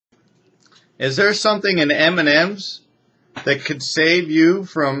Is there something in M&M's that could save you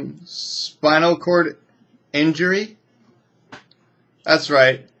from spinal cord injury? That's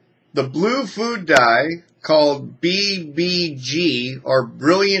right. The blue food dye called BBG, or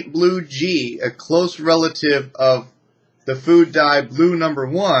Brilliant Blue G, a close relative of the food dye blue number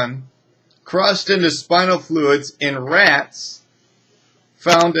 1, crossed into spinal fluids in rats,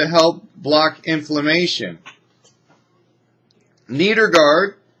 found to help block inflammation.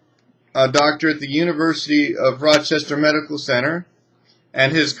 Niedergard, a doctor at the University of Rochester Medical Center,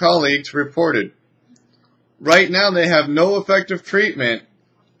 and his colleagues reported, right now they have no effective treatment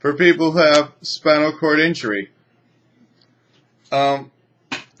for people who have spinal cord injury.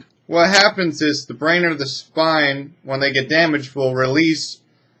 What happens is the brain or the spine, when they get damaged, will release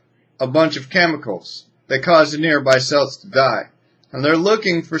a bunch of chemicals that cause the nearby cells to die. And they're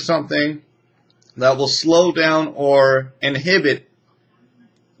looking for something that will slow down or inhibit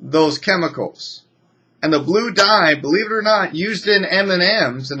those chemicals. And the blue dye, believe it or not, used in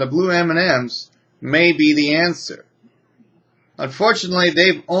M&Ms, and the blue M&Ms, may be the answer. Unfortunately,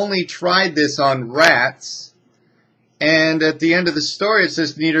 they've only tried this on rats, and at the end of the story it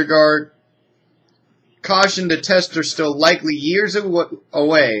says Niedergard cautioned the test are still likely years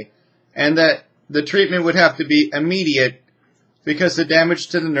away, and that the treatment would have to be immediate because the damage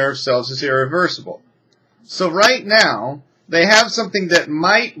to the nerve cells is irreversible. So right now, they have something that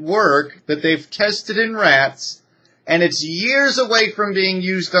might work that they've tested in rats, and it's years away from being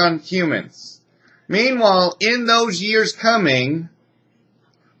used on humans. Meanwhile, in those years coming,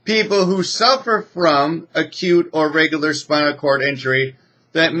 people who suffer from acute or regular spinal cord injury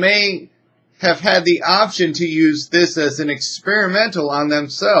that may have had the option to use this as an experimental on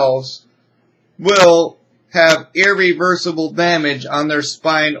themselves will have irreversible damage on their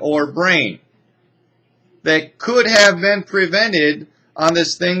spine or brain that could have been prevented on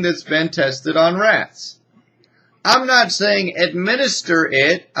this thing that's been tested on rats. I'm not saying administer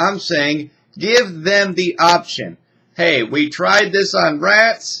it. I'm saying give them the option. Hey, we tried this on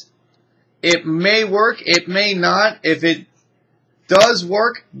rats. It may work. It may not. If it does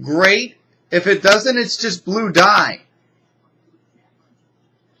work, great. If it doesn't, it's just blue dye.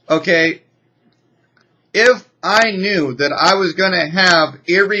 Okay? If I knew that I was going to have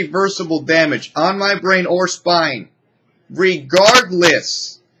irreversible damage on my brain or spine,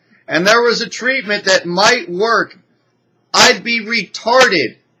 regardless, and there was a treatment that might work, I'd be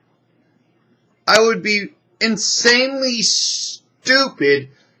retarded. I would be insanely stupid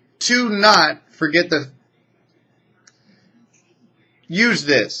to not use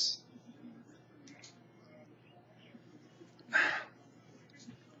this.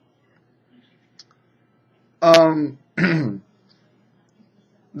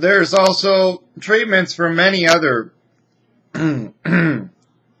 There's also treatments for many other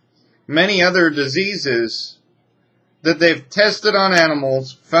diseases that they've tested on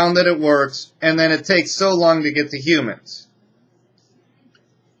animals, found that it works, and then it takes so long to get to humans.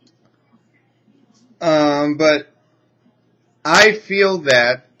 But I feel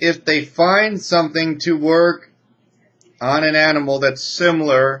that if they find something to work on an animal that's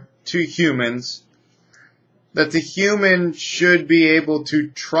similar to humans, that the human should be able to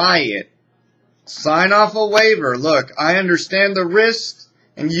try it. Sign off a waiver. Look, I understand the risks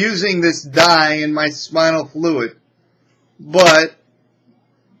in using this dye in my spinal fluid, but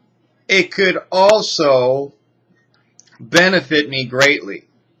it could also benefit me greatly.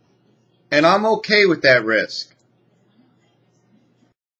 And I'm okay with that risk.